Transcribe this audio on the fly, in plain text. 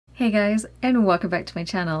Hey guys, and welcome back to my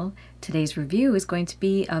channel. Today's review is going to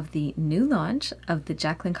be of the new launch of the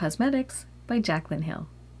Jaclyn Cosmetics by Jaclyn Hill.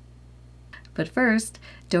 But first,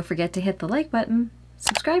 don't forget to hit the like button,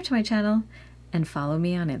 subscribe to my channel, and follow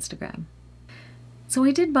me on Instagram. So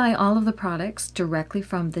I did buy all of the products directly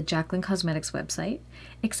from the Jaclyn Cosmetics website,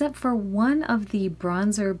 except for one of the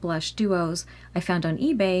bronzer blush duos I found on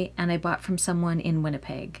eBay and I bought from someone in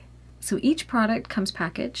Winnipeg. So each product comes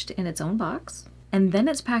packaged in its own box, and then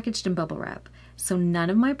it's packaged in bubble wrap, so none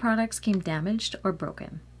of my products came damaged or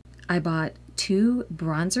broken. I bought two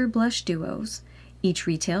bronzer blush duos, each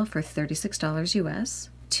retail for $36 US,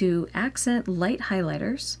 two accent light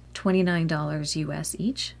highlighters, $29 US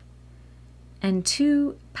each, and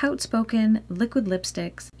two Poutspoken liquid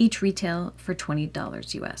lipsticks, each retail for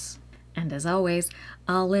 $20 US. And as always,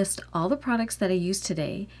 I'll list all the products that I used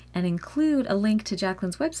today and include a link to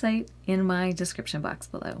Jaclyn's website in my description box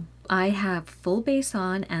below. I have full base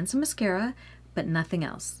on and some mascara, but nothing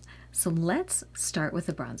else. So let's start with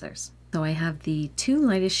the bronzers. So I have the two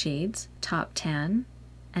lightest shades, Top Tan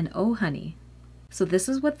and Oh Honey. So this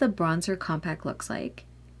is what the bronzer compact looks like.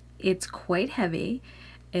 It's quite heavy.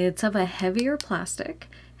 It's of a heavier plastic,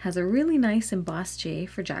 has a really nice embossed J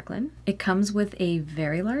for Jaclyn. It comes with a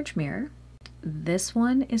very large mirror. This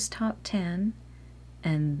one is Top Tan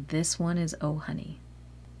and this one is Oh Honey.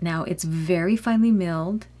 Now it's very finely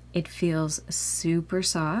milled. It feels super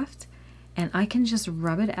soft and I can just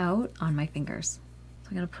rub it out on my fingers. So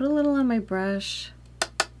I'm gonna put a little on my brush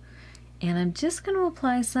and I'm just gonna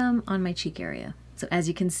apply some on my cheek area. So as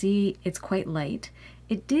you can see, it's quite light.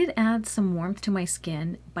 It did add some warmth to my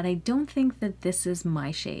skin, but I don't think that this is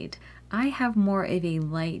my shade. I have more of a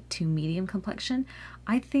light to medium complexion.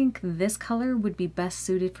 I think this color would be best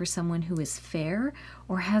suited for someone who is fair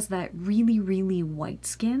or has that really, really white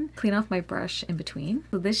skin. Clean off my brush in between.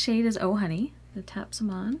 So this shade is Oh Honey. I'm gonna tap some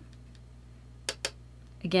on.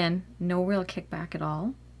 Again, no real kickback at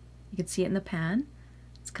all. You can see it in the pan.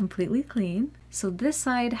 It's completely clean. So this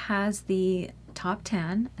side has the Top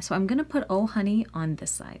Tan, so I'm gonna put Oh Honey on this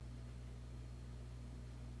side.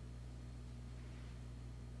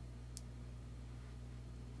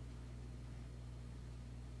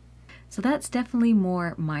 So that's definitely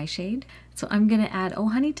more my shade. So I'm gonna add Oh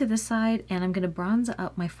Honey to this side and I'm gonna bronze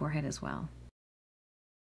up my forehead as well.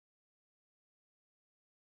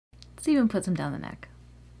 Let's even put some down the neck.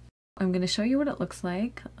 I'm gonna show you what it looks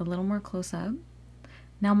like a little more close up.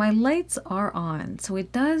 Now my lights are on, so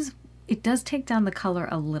it does take down the color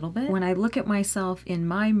a little bit. When I look at myself in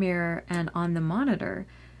my mirror and on the monitor,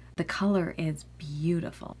 the color is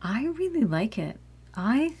beautiful. I really like it.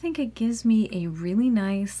 I think it gives me a really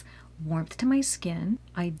nice warmth to my skin.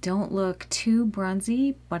 I don't look too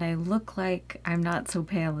bronzy, but I look like I'm not so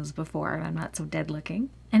pale as before and I'm not so dead looking.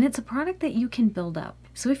 And it's a product that you can build up.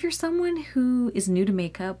 So if you're someone who is new to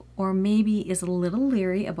makeup or maybe is a little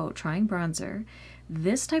leery about trying bronzer,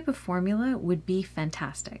 this type of formula would be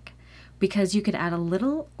fantastic, because you could add a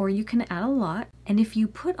little or you can add a lot, and if you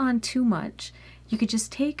put on too much, you could just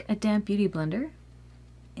take a damp beauty blender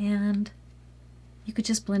and you could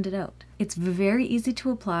just blend it out. It's very easy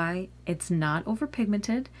to apply, it's not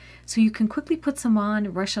overpigmented, so you can quickly put some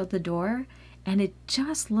on, rush out the door, and it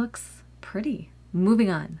just looks pretty. Moving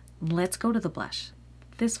on, let's go to the blush.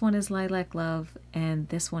 This one is Lilac Love and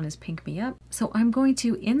this one is Pink Me Up. So I'm going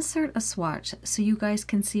to insert a swatch so you guys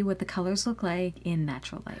can see what the colors look like in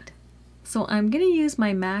natural light. So I'm going to use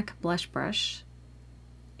my MAC blush brush.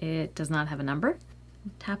 It does not have a number.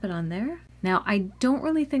 Tap it on there. Now I don't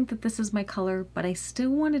really think that this is my color, but I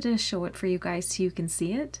still wanted to show it for you guys so you can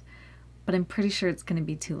see it, but I'm pretty sure it's going to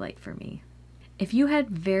be too light for me. If you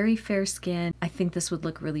had very fair skin, I think this would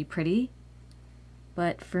look really pretty,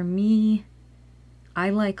 but for me, I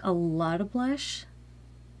like a lot of blush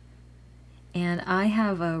and I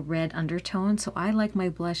have a red undertone, so I like my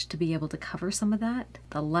blush to be able to cover some of that.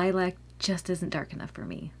 The lilac just isn't dark enough for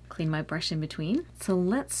me. Clean my brush in between. So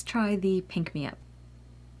let's try the Pink Me Up.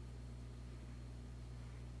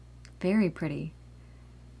 Very pretty.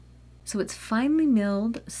 So it's finely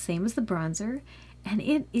milled, same as the bronzer, and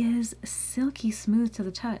it is silky smooth to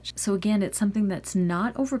the touch. So again, it's something that's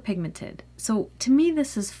not overpigmented. So to me,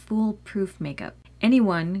 this is foolproof makeup.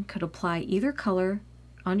 Anyone could apply either color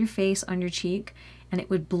on your face, on your cheek, and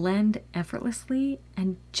it would blend effortlessly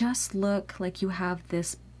and just look like you have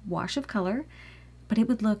this wash of color, but it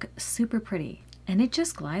would look super pretty and it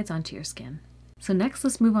just glides onto your skin. So next,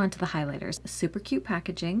 let's move on to the highlighters. Super cute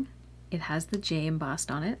packaging. It has the J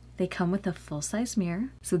embossed on it. They come with a full-size mirror.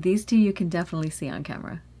 So these two you can definitely see on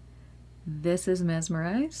camera. This is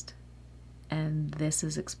Mesmerized and this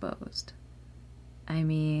is Exposed. I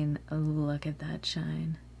mean, look at that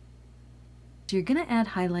shine. So you're gonna add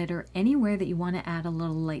highlighter anywhere that you wanna add a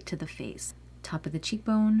little light to the face. Top of the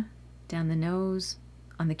cheekbone, down the nose,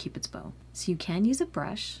 on the cupid's bow. So you can use a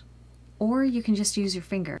brush, or you can just use your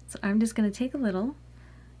finger. So I'm just gonna take a little,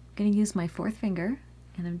 I'm gonna use my fourth finger,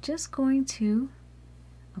 and I'm just going to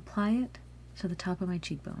apply it to the top of my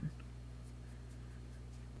cheekbone.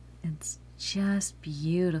 It's just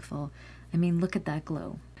beautiful. I mean, look at that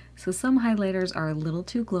glow. So some highlighters are a little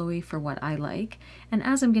too glowy for what I like, and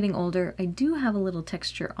as I'm getting older, I do have a little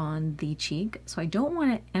texture on the cheek, so I don't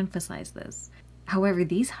want to emphasize this. However,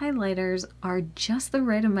 these highlighters are just the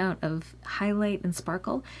right amount of highlight and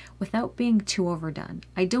sparkle without being too overdone.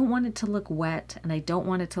 I don't want it to look wet, and I don't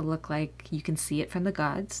want it to look like you can see it from the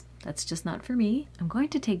gods. That's just not for me. I'm going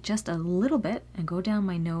to take just a little bit and go down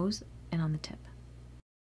my nose and on the tip.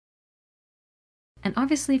 And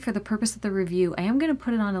obviously for the purpose of the review, I am going to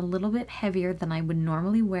put it on a little bit heavier than I would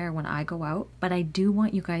normally wear when I go out, but I do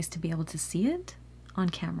want you guys to be able to see it on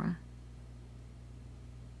camera.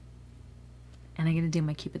 And I'm going to do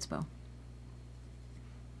my cupid's bow.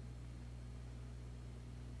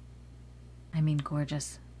 I mean,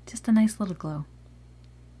 gorgeous. Just a nice little glow.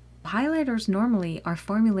 Highlighters normally are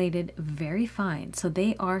formulated very fine, so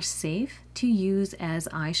they are safe to use as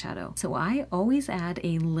eyeshadow. So I always add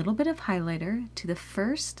a little bit of highlighter to the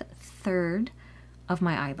first third of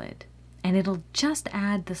my eyelid, and it'll just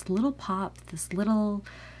add this little pop, this little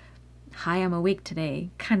 "hi, I'm awake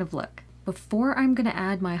today" kind of look. Before I'm going to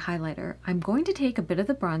add my highlighter, I'm going to take a bit of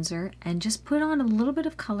the bronzer and just put on a little bit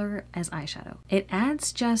of color as eyeshadow. It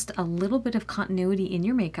adds just a little bit of continuity in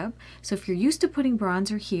your makeup, so if you're used to putting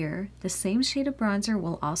bronzer here, the same shade of bronzer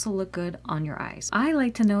will also look good on your eyes. I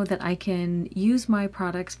like to know that I can use my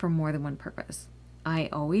products for more than one purpose. I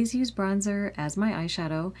always use bronzer as my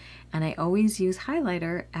eyeshadow, and I always use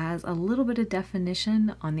highlighter as a little bit of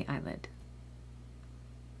definition on the eyelid.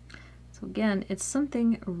 So again, it's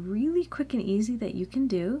something really quick and easy that you can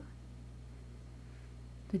do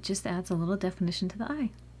that just adds a little definition to the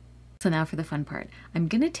eye. So now for the fun part. I'm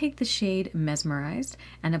going to take the shade Mesmerized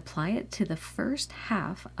and apply it to the first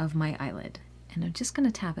half of my eyelid. And I'm just going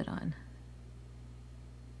to tap it on.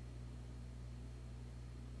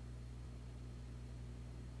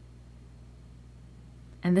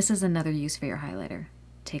 And this is another use for your highlighter.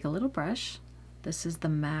 Take a little brush. This is the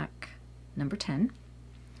MAC number 10.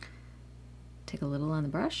 Take a little on the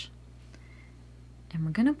brush, and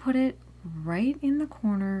we're going to put it right in the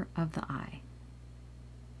corner of the eye.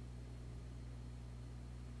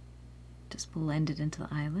 Just blend it into the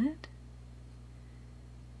eyelid.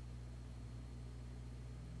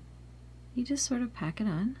 You just sort of pack it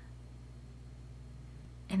on.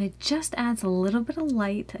 And it just adds a little bit of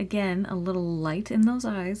light, again, a little light in those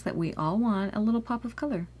eyes that we all want, a little pop of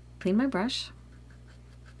color. Clean my brush.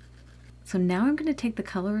 So now I'm going to take the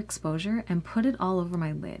color exposure and put it all over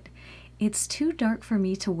my lid. It's too dark for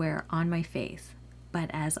me to wear on my face, but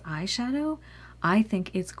as eyeshadow, I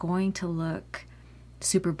think it's going to look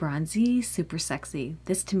super bronzy, super sexy.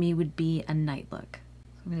 This to me would be a night look.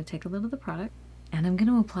 So I'm going to take a little of the product and I'm going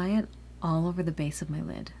to apply it all over the base of my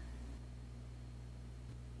lid.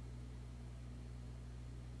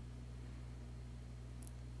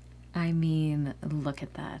 I mean, look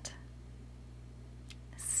at that.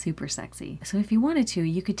 Super sexy. So if you wanted to,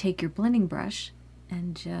 you could take your blending brush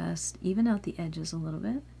and just even out the edges a little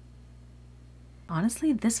bit.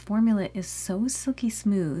 Honestly, this formula is so silky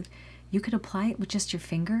smooth, you could apply it with just your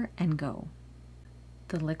finger and go.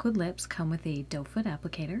 The liquid lips come with a doe foot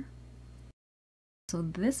applicator. So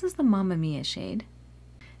this is the Mamma Mia shade.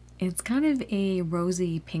 It's kind of a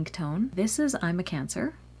rosy pink tone. This is I'm a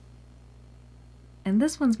Cancer. And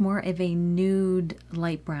this one's more of a nude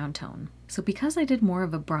light brown tone. So because I did more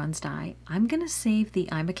of a bronzed eye, I'm gonna save the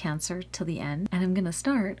I'm a Cancer till the end, and I'm gonna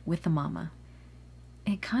start with the Momma.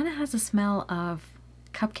 It kind of has a smell of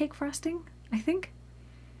cupcake frosting, I think.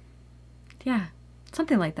 Yeah,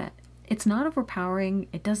 something like that. It's not overpowering,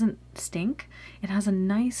 it doesn't stink, it has a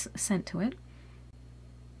nice scent to it.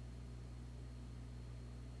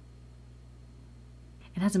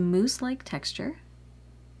 It has a mousse-like texture.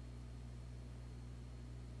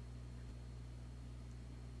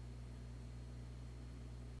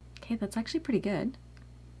 Okay, that's actually pretty good.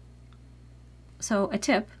 So a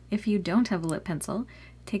tip, if you don't have a lip pencil,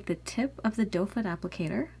 take the tip of the doe foot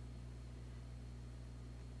applicator.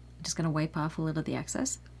 I'm just going to wipe off a little of the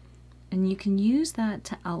excess. And you can use that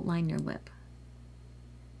to outline your lip.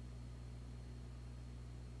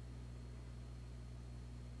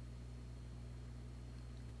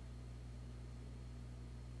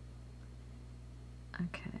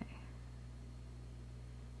 Okay.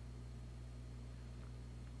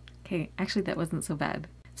 Okay, actually that wasn't so bad.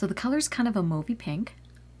 So the color's kind of a mauvey pink.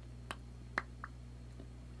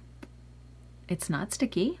 It's not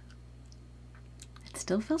sticky. It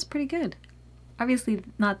still feels pretty good. Obviously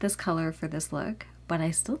not this color for this look, but I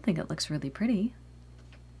still think it looks really pretty.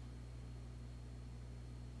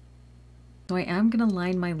 So I am going to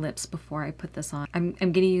line my lips before I put this on. I'm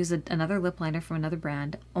going to use another lip liner from another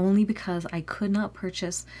brand only because I could not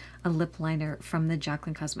purchase a lip liner from the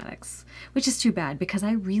Jaclyn Cosmetics, which is too bad because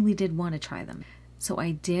I really did want to try them. So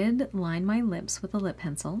I did line my lips with a lip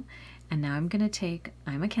pencil, and now I'm going to take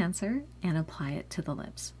I'm a Cancer and apply it to the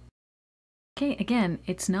lips. Okay, again,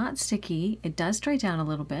 it's not sticky. It does dry down a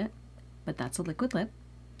little bit, but that's a liquid lip.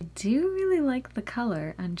 I do really like the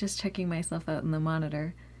color. I'm just checking myself out in the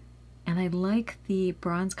monitor, and I like the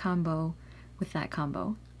bronze combo with that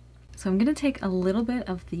combo. So I'm going to take a little bit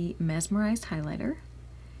of the Mesmerized highlighter,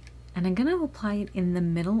 and I'm going to apply it in the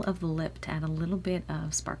middle of the lip to add a little bit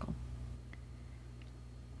of sparkle.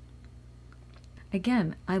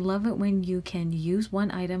 Again, I love it when you can use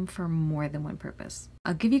one item for more than one purpose.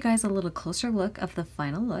 I'll give you guys a little closer look of the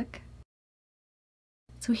final look.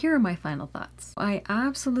 So here are my final thoughts. I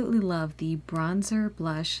absolutely love the bronzer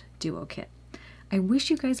blush duo kit. I wish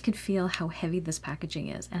you guys could feel how heavy this packaging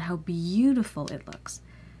is and how beautiful it looks.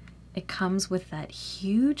 It comes with that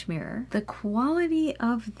huge mirror. The quality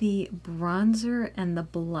of the bronzer and the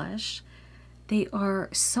blush, they are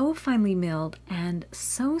so finely milled and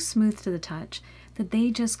so smooth to the touch that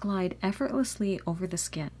they just glide effortlessly over the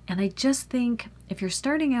skin. And I just think if you're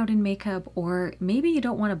starting out in makeup, or maybe you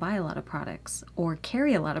don't want to buy a lot of products or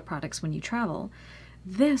carry a lot of products when you travel,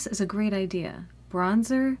 this is a great idea.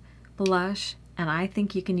 Bronzer, blush, and I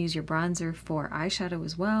think you can use your bronzer for eyeshadow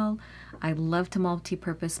as well. I love to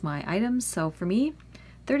multi-purpose my items, so for me,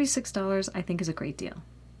 $36 I think is a great deal.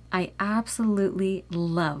 I absolutely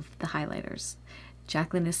love the highlighters.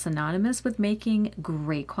 Jaclyn is synonymous with making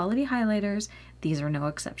great quality highlighters. These are no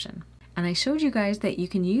exception. And I showed you guys that you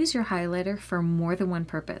can use your highlighter for more than one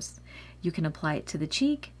purpose. You can apply it to the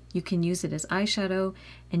cheek, you can use it as eyeshadow,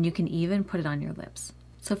 and you can even put it on your lips.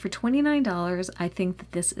 So for $29, I think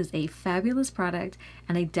that this is a fabulous product,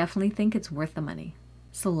 and I definitely think it's worth the money.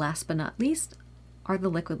 So last but not least are the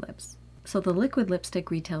liquid lips. So the liquid lipstick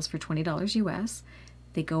retails for $20 US.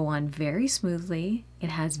 They go on very smoothly. It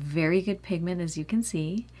has very good pigment, as you can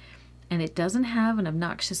see, and it doesn't have an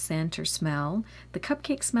obnoxious scent or smell. The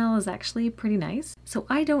cupcake smell is actually pretty nice. So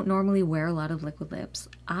I don't normally wear a lot of liquid lips.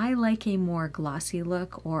 I like a more glossy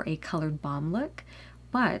look or a colored balm look,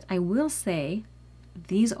 but I will say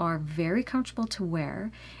these are very comfortable to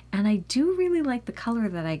wear, and I do really like the color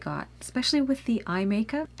that I got, especially with the eye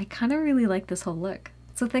makeup. I kind of really like this whole look.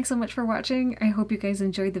 So thanks so much for watching. I hope you guys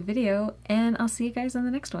enjoyed the video, and I'll see you guys in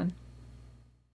the next one.